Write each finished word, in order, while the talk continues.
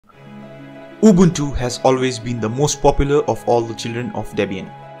Ubuntu has always been the most popular of all the children of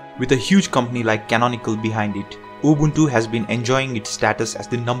Debian. With a huge company like Canonical behind it, Ubuntu has been enjoying its status as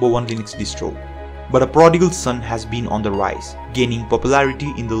the #1 Linux distro. But a prodigal son has been on the rise, gaining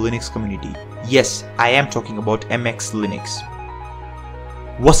popularity in the Linux community. Yes, I am talking about MX Linux.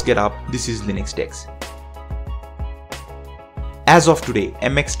 What's get up? This is Linux Techs. As of today,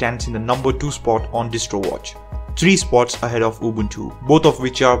 MX stands in the #2 spot on DistroWatch, 3 spots ahead of Ubuntu, both of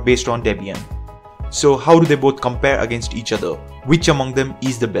which are based on Debian. So how do they both compare against each other? Which among them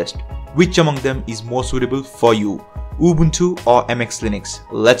is the best? Which among them is more suitable for you? Ubuntu or MX Linux?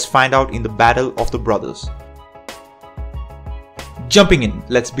 Let's find out in the battle of the brothers. Jumping in,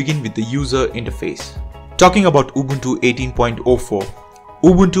 let's begin with the user interface. Talking about Ubuntu 18.04,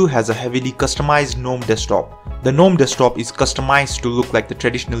 Ubuntu has a heavily customized GNOME desktop. The GNOME desktop is customized to look like the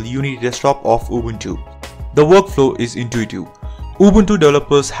traditional Unity desktop of Ubuntu. The workflow is intuitive. Ubuntu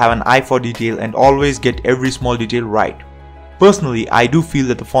developers have an eye for detail and always get every small detail right. Personally, I do feel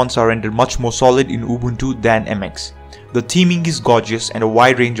that the fonts are rendered much more solid in Ubuntu than MX. The theming is gorgeous and a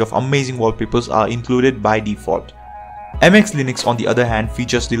wide range of amazing wallpapers are included by default. MX Linux on the other hand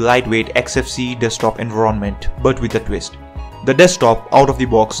features the lightweight XFCE desktop environment, but with a twist. The desktop out of the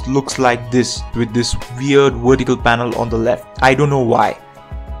box looks like this, with this weird vertical panel on the left. I don't know why.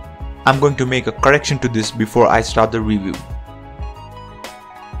 I'm going to make a correction to this before I start the review.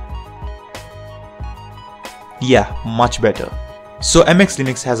 Yeah, much better. So MX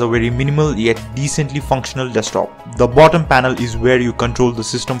Linux has a very minimal yet decently functional desktop. The bottom panel is where you control the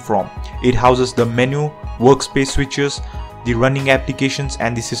system from. It houses the menu, workspace switches, the running applications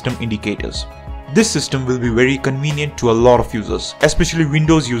and the system indicators. This system will be very convenient to a lot of users, especially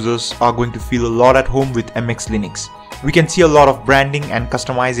Windows users are going to feel a lot at home with MX Linux. We can see a lot of branding and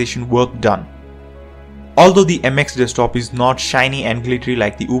customization work done. Although the MX desktop is not shiny and glittery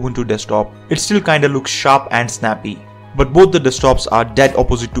like the Ubuntu desktop, it still kinda looks sharp and snappy. But both the desktops are dead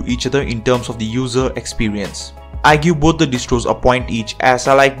opposite to each other in terms of the user experience. I give both the distros a point each as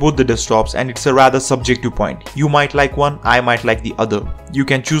I like both the desktops and it's a rather subjective point. You might like one, I might like the other. You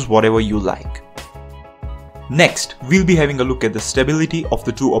can choose whatever you like. Next, we'll be having a look at the stability of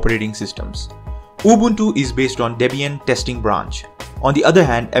the two operating systems. Ubuntu is based on Debian testing branch. On the other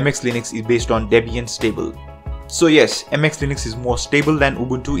hand, MX Linux is based on Debian stable. So yes, MX Linux is more stable than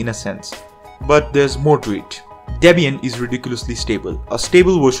Ubuntu in a sense. But there's more to it. Debian is ridiculously stable. A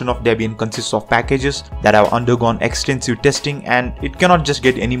stable version of Debian consists of packages that have undergone extensive testing and it cannot just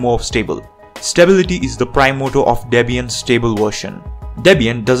get any more stable. Stability is the prime motto of Debian's stable version.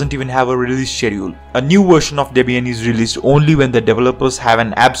 Debian doesn't even have a release schedule. A new version of Debian is released only when the developers have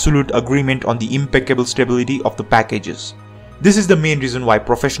an absolute agreement on the impeccable stability of the packages. This is the main reason why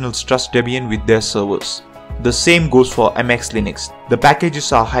professionals trust Debian with their servers. The same goes for MX Linux. The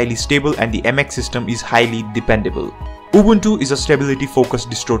packages are highly stable and the MX system is highly dependable. Ubuntu is a stability focused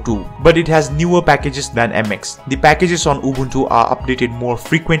distro too, but it has newer packages than MX. The packages on Ubuntu are updated more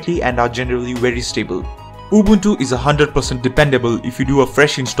frequently and are generally very stable. Ubuntu is 100% dependable if you do a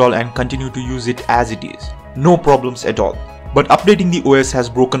fresh install and continue to use it as it is. No problems at all. But updating the OS has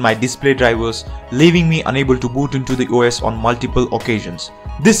broken my display drivers, leaving me unable to boot into the OS on multiple occasions.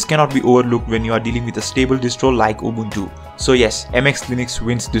 This cannot be overlooked when you are dealing with a stable distro like Ubuntu. So yes, MX Linux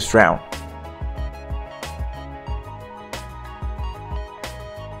wins this round.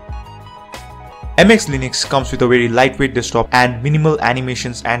 MX Linux comes with a very lightweight desktop and minimal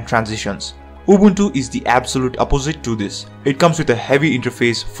animations and transitions. Ubuntu is the absolute opposite to this. It comes with a heavy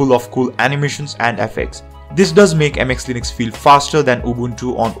interface full of cool animations and effects. This does make MX Linux feel faster than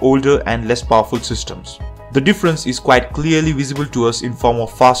Ubuntu on older and less powerful systems. The difference is quite clearly visible to us in form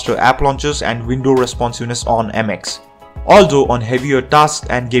of faster app launchers and window responsiveness on MX. Although on heavier tasks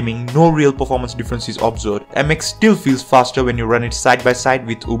and gaming no real performance difference is observed, MX still feels faster when you run it side by side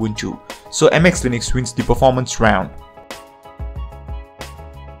with Ubuntu. So MX Linux wins the performance round.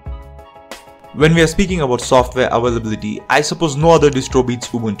 When we are speaking about software availability, I suppose no other distro beats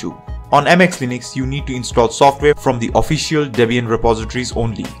Ubuntu. On MX Linux, you need to install software from the official Debian repositories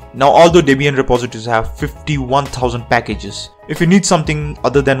only. Now, although Debian repositories have 51,000 packages, if you need something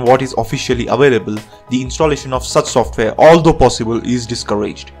other than what is officially available, the installation of such software, although possible, is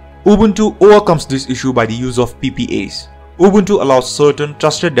discouraged. Ubuntu overcomes this issue by the use of PPAs. Ubuntu allows certain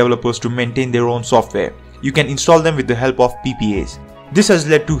trusted developers to maintain their own software. You can install them with the help of PPAs. This has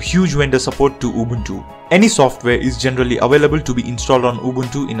led to huge vendor support to Ubuntu. Any software is generally available to be installed on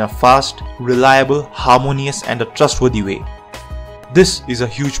Ubuntu in a fast, reliable, harmonious and a trustworthy way. This is a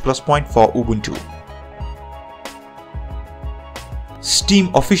huge plus point for Ubuntu. Steam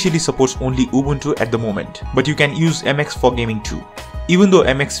officially supports only Ubuntu at the moment, but you can use MX for gaming too. Even though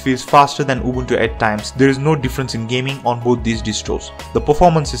MX feels faster than Ubuntu at times, there is no difference in gaming on both these distros. The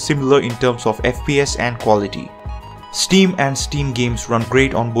performance is similar in terms of FPS and quality. Steam and Steam games run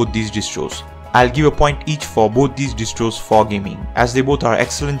great on both these distros. I'll give a point each for both these distros for gaming, as they both are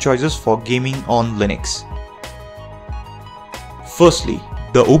excellent choices for gaming on Linux. Firstly,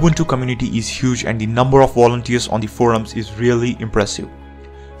 the Ubuntu community is huge and the number of volunteers on the forums is really impressive.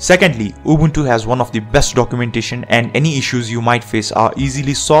 Secondly, Ubuntu has one of the best documentation, and any issues you might face are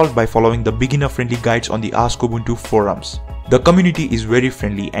easily solved by following the beginner-friendly guides on the Ask Ubuntu forums. The community is very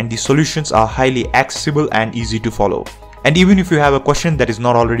friendly and the solutions are highly accessible and easy to follow. And even if you have a question that is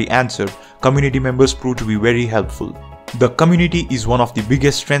not already answered, community members prove to be very helpful. The community is one of the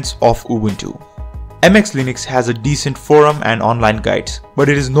biggest strengths of Ubuntu. MX Linux has a decent forum and online guides, but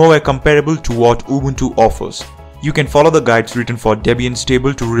it is nowhere comparable to what Ubuntu offers. You can follow the guides written for Debian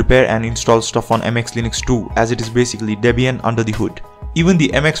stable to repair and install stuff on MX Linux too, as it is basically Debian under the hood. Even the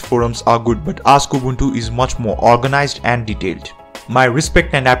MX forums are good, but Ask Ubuntu is much more organized and detailed. My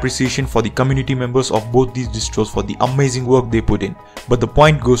respect and appreciation for the community members of both these distros for the amazing work they put in, but the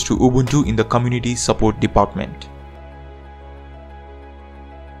point goes to Ubuntu in the community support department.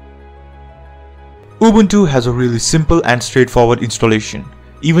 Ubuntu has a really simple and straightforward installation.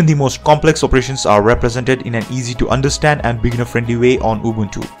 Even the most complex operations are represented in an easy to understand and beginner friendly way on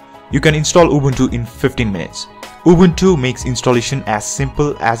Ubuntu. You can install Ubuntu in 15 minutes. Ubuntu makes installation as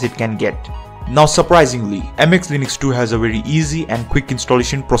simple as it can get. Now surprisingly, MX Linux 2 has a very easy and quick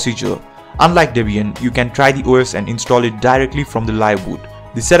installation procedure. Unlike Debian, you can try the OS and install it directly from the live boot.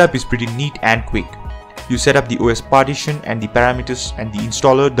 The setup is pretty neat and quick. You set up the OS partition and the parameters and the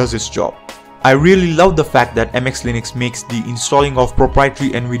installer does its job. I really love the fact that MX Linux makes the installing of proprietary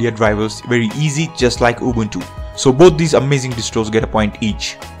NVIDIA drivers very easy, just like Ubuntu. So both these amazing distros get a point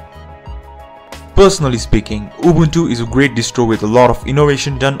each. Personally speaking, Ubuntu is a great distro with a lot of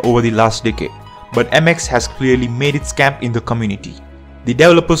innovation done over the last decade, but MX has clearly made its camp in the community. The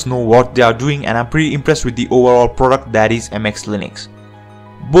developers know what they are doing and I'm pretty impressed with the overall product that is MX Linux.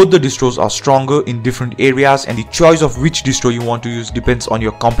 Both the distros are stronger in different areas and the choice of which distro you want to use depends on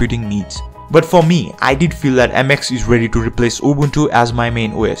your computing needs. But for me, I did feel that MX is ready to replace Ubuntu as my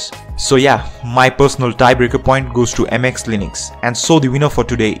main OS. So yeah, my personal tiebreaker point goes to MX Linux, and so the winner for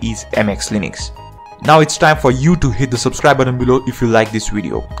today is MX Linux. Now it's time for you to hit the subscribe button below if you like this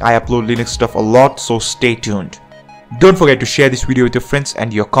video. I upload Linux stuff a lot, so stay tuned. Don't forget to share this video with your friends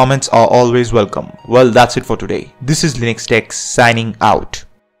and your comments are always welcome. Well, that's it for today. This is Linux Tech signing out.